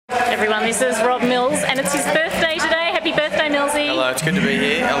everyone. This is Rob Mills, and it's his birthday today. Happy birthday, Millsy. Hello, it's good to be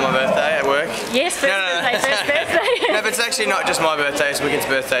here on my birthday at work. Yes, first birthday. No, but it's actually not just my birthday, it's Wicked's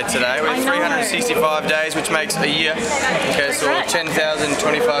birthday today. We're 365 days, which makes a year. Okay, so 10,000,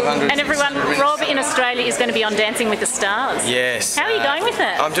 2,500. And everyone, Rob in Australia is going to be on Dancing with the Stars. Yes. How are you going with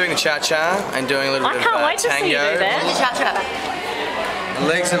it? I'm doing the cha-cha and doing a little bit of tango. I can't wait to see you do that. The cha-cha. My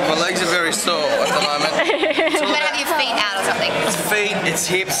legs are very sore at the moment. You better have your feet out or something. It's feet, it's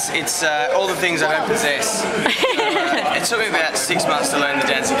hips, it's all the things I don't possess. It took me about 6 months to learn the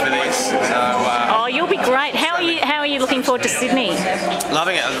dancing for these. Oh, you'll be great. How are you looking forward to Sydney?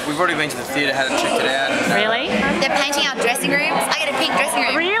 Loving it. We've already been to the theatre, hadn't checked it out. Really? They're painting our dressing rooms. I get a pink dressing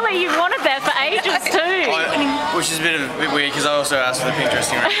room. Really? You've wanted that for ages too. Which is a bit weird because I also asked for the pink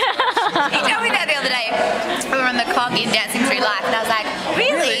dressing room. He told me that the other day. We were on the clock in Dancing Through Life, and I was like,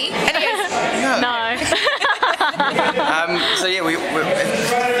 really? And he goes, no. So yeah, the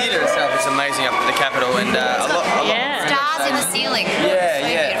theatre itself is amazing up at the Capitol, and a lot stars in the ceiling.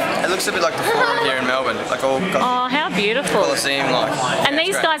 Yeah. It looks a bit like the Forum here in Melbourne, like all. Oh, how beautiful! Coliseum like. And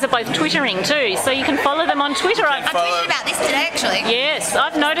these guys are both Twittering too, so you can follow them on Twitter. I tweeted about this today, actually. Yes,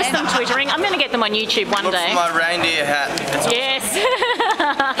 I've noticed them Twittering. I'm going to get them on YouTube one day. Look for my reindeer hat. Yes.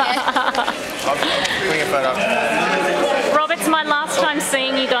 I'll bring a photo. Rob, it's my last time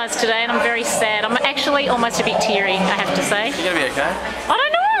seeing you guys today, and I'm very sad. I'm actually almost a bit teary, I have to say. You're gonna be okay. I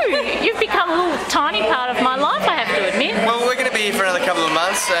don't know. You've become a little tiny part of my life, I have to admit. Well, we're going to be here for another couple of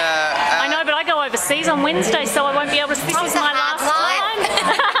months. I know, but I go overseas on Wednesday, so I won't be able to. This is my last time.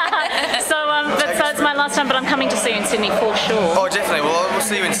 So it's my last time, but I'm coming to see you in Sydney for sure. Oh, definitely. Well, we'll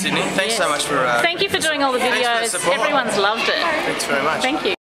see you in Sydney. Thanks so much for. Thank you for doing all the videos. Everyone's loved it. Thanks very much. Thank you.